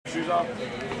off?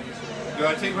 Do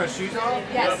I take my shoes off?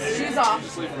 Yes, shoes off.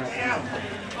 Can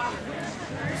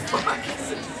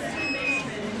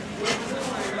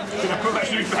I put my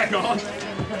shoes back on?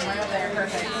 Put them right over there,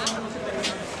 perfect.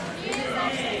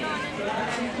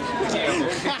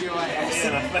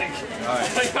 I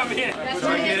think I'm in. That's So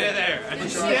I right. get in there. I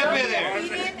just step in there.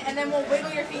 Feet in, and then we'll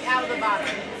wiggle your feet out of the bottom.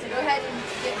 So go ahead and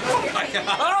get both your feet in.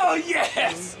 Oh,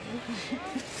 yes!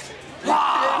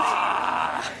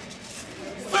 Ah!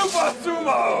 Super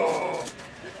Sumo!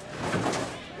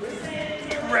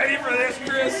 You ready for this,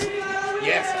 Chris?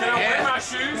 Yes. Can I wear my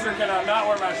shoes or can I not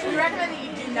wear my We shoes? recommend that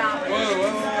you do not wear your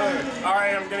shoes. All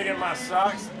right, I'm gonna get my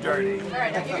socks dirty. All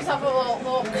right, now give yourself a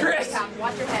little Chris. tap.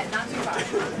 Watch your head, not too far.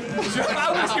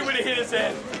 I wish he would have hit his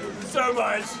head so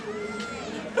much.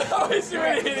 I wish he would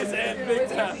have hit his head big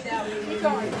time. Keep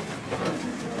going.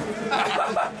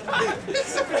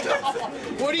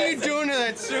 What are you doing to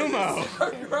that sumo?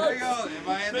 There you go. Am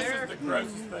I in This there? is the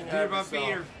grossest thing I Dude, ever my feet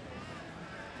saw. are...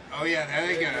 Oh yeah, there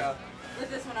they go.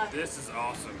 Lift this one up. This is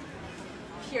awesome.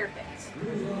 Perfect.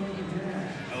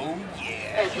 Oh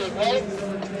yeah.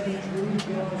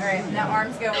 All right, now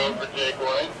arms going.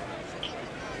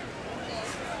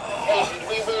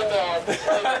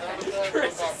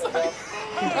 Chris is like,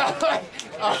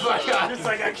 Oh my god. it's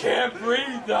like I can't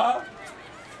breathe, dog.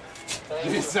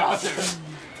 It's awesome.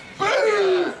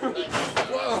 Whoa.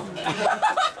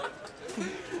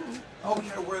 Oh, we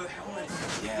gotta wear the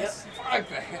helmets. Yes. Fuck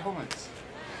the helmets.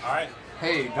 All right.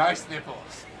 Hey, nice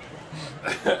nipples.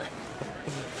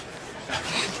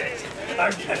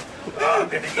 I'm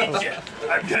gonna eat you.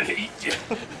 I'm gonna eat you.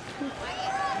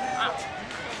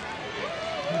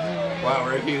 Wow,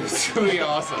 Ricky, this is really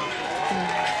awesome.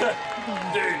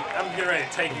 Dude, I'm getting ready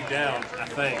to take you down, I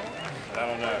think. I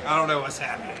don't know. I don't know what's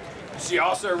happening. She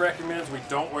also recommends we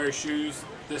don't wear shoes.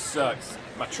 This sucks.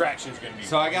 My traction's gonna be.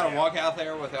 So I gotta walk out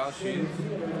there without shoes?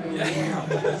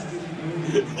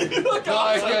 Look,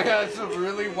 I got some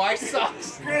really white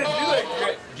socks. Chris, you look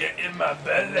great. Get in my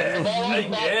belly.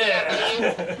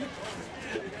 Yeah.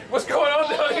 What's going on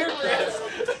down here, Chris?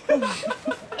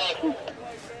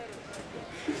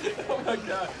 Oh my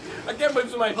god. I can't believe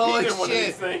somebody Holy peed in one of these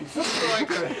shit. things. It's like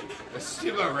a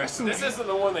sumo wrestling. This isn't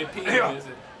the one they peed in, is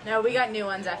it? No, we got new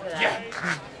ones after that.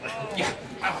 Yeah.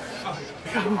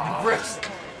 Bricks.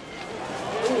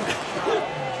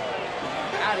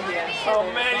 Out of here. Oh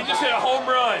man, he just hit a home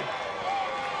run.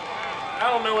 I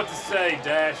don't know what to say,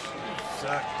 Dash. You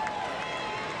suck.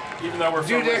 Even though we're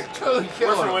Dude, they're totally we're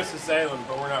killing from him. Winston-Salem,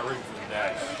 but we're not rooting for the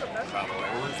Dash. By the way,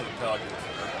 we're rooting for the Pelicans.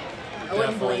 I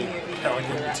wouldn't blame you if you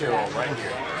Pelican did that. material right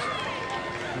here.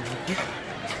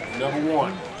 Number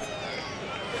one.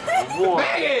 Number one.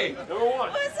 Hey! Number one.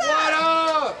 What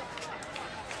up?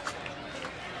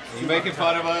 You making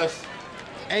fun of us?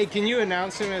 Hey, can you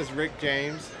announce him as Rick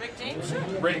James?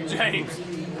 Rick James.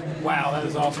 Wow, that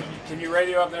is awesome. Can you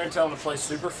radio up there and tell him to play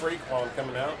Super Freak while I'm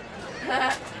coming out? You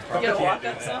get a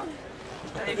walk-up song?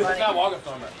 That'd be It's not funny. walk-up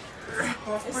song, man.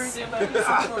 It's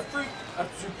super. I'm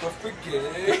super freaky.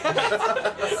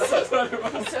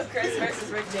 So Chris versus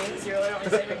Rick James. You really want me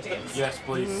to say Rick James? Yes,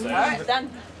 please. Say All right, done.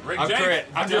 Rick I'm James. Chris.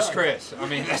 I'm just Done. Chris. I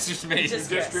mean, that's just me. Just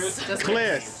Just Chris. Chris. Just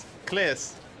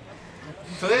Kliss.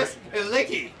 So this is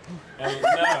Licky. And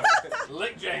no,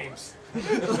 Lick James.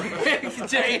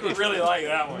 I would really like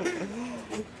that one.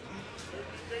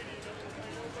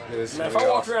 Man, if I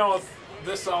walked around with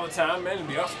this all the time, man, it'd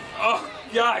be awesome. Oh,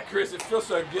 God, Chris, it feels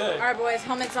so good. All right, boys,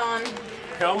 helmets on.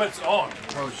 Helmets on.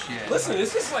 Oh shit. Listen,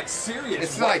 this is like serious.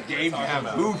 It's like game Talking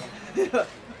to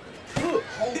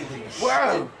Holy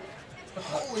Wow.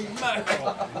 Holy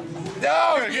mackerel. No,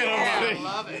 I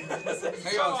love it.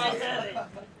 Hang on.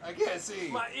 I can't see.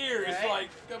 My ear is like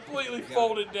completely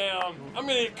folded down. I'm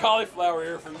gonna eat cauliflower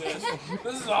ear from this.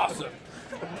 This is awesome.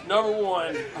 Number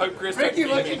one, hope Chris. Ricky,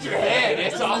 look at your head.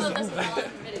 It's awesome.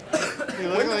 You When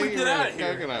look did like we you're get out a of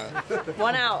here? coconut.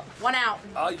 One out. One out.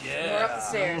 Oh We're up the yeah.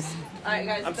 stairs. All right,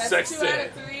 guys. I'm That's sexy. 2 out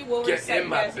of 3. We'll Get reset in you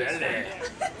my guys next belly.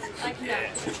 time. I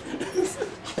cannot.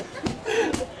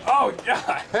 Oh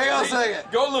God. Hang on a second.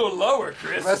 Go a little lower,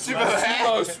 Chris. That's super That's high.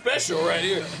 sumo special right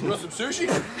here. You want some sushi?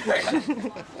 Hang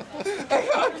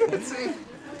on, I can't see.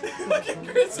 Look at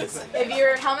Chris's. If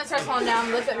your helmet starts falling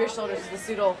down, lift up your shoulders. The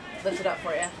suit will lift it up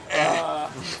for you.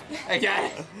 I got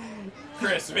it.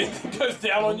 Chris, if anything goes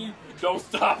down on you, don't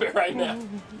stop it right now.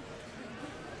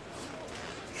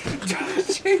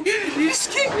 You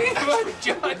just kicked me in the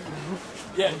junk.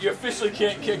 Yeah, you officially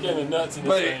can't kick in the nuts in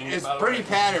this But thing. it's by the pretty way.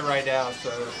 padded right now,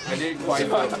 so I didn't quite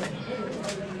know.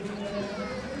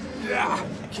 Yeah,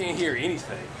 I can't hear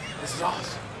anything. This is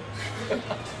awesome.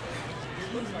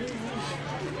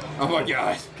 Oh my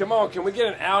gosh. Come on, can we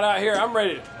get an out here? I'm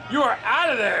ready. You are out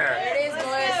of there. There it is,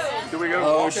 boys. Do we go?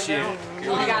 Oh, walking shit. down?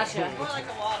 I gotcha. More like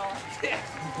a waddle.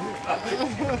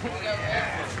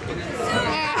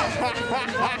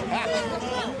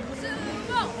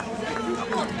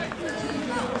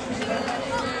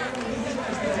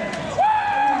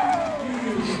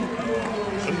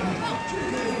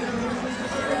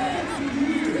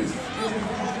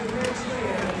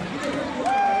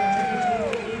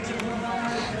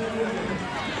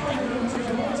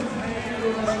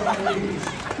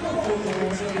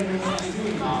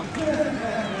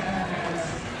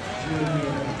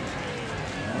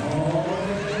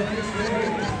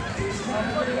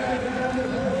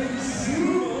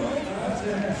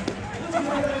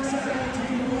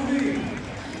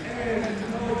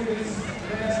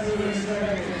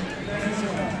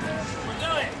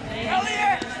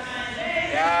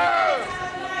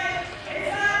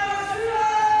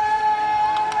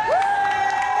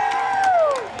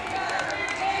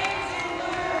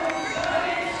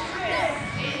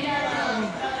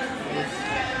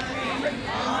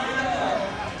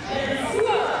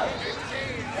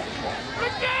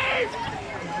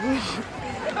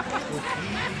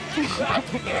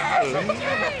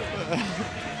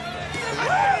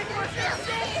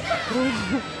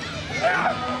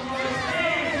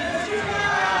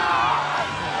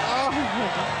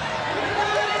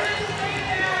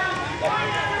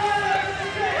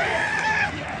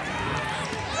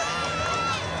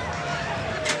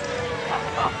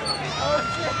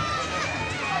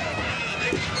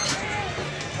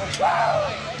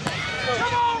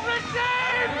 Come on, Rick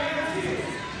James!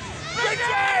 Rick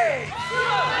James!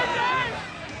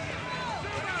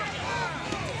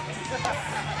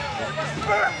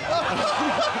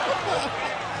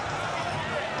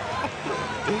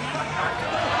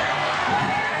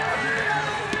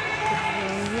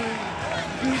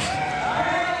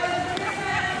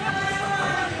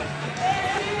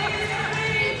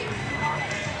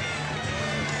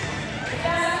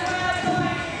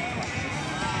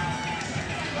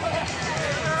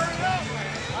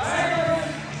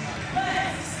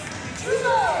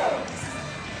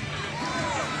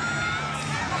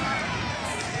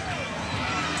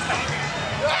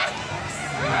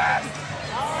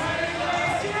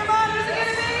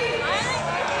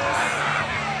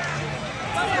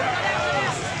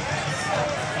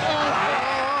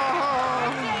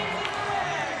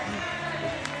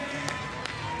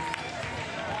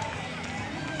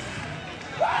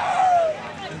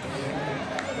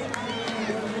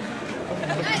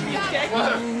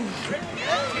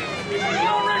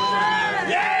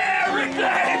 Yeah, Rick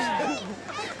James!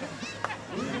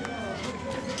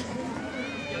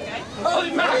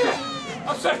 Holy mackerel!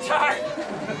 I'm so tired.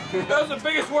 That was the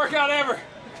biggest workout ever.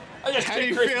 I just How do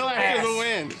you kicked feel Chris's after the ass.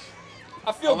 win?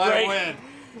 I feel Let great. it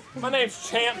win. My name's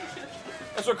Champ.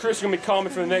 That's what Chris is gonna be calling me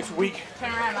for the next week.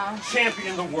 Turn around now.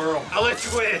 Champion of the world. I'll let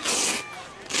you win.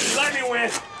 You let me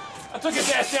win. I took his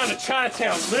ass down to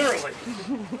Chinatown, literally.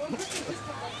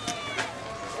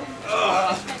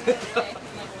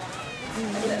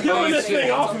 Killing this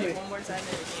thing off me. One more time in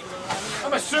the game.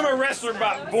 I'm a sumo wrestler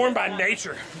born by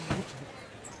nature.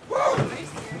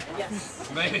 Yes.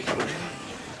 Maybe.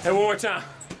 Hey, one more time.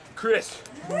 Chris,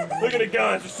 look at the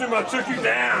guns. The sumo took you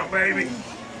down, baby.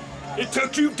 It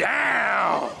took you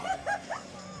down.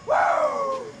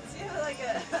 Woo! Do you have like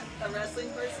a wrestling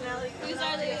personality? Whose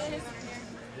are these?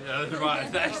 Yeah, those are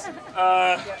mine. Thanks.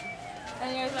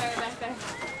 And yours are back there.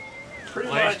 Pretty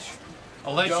Lance. much.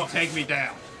 I'll let you take me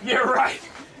down. Yeah, right.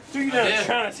 Took you down to did.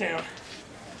 Chinatown.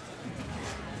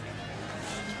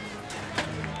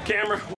 Camera.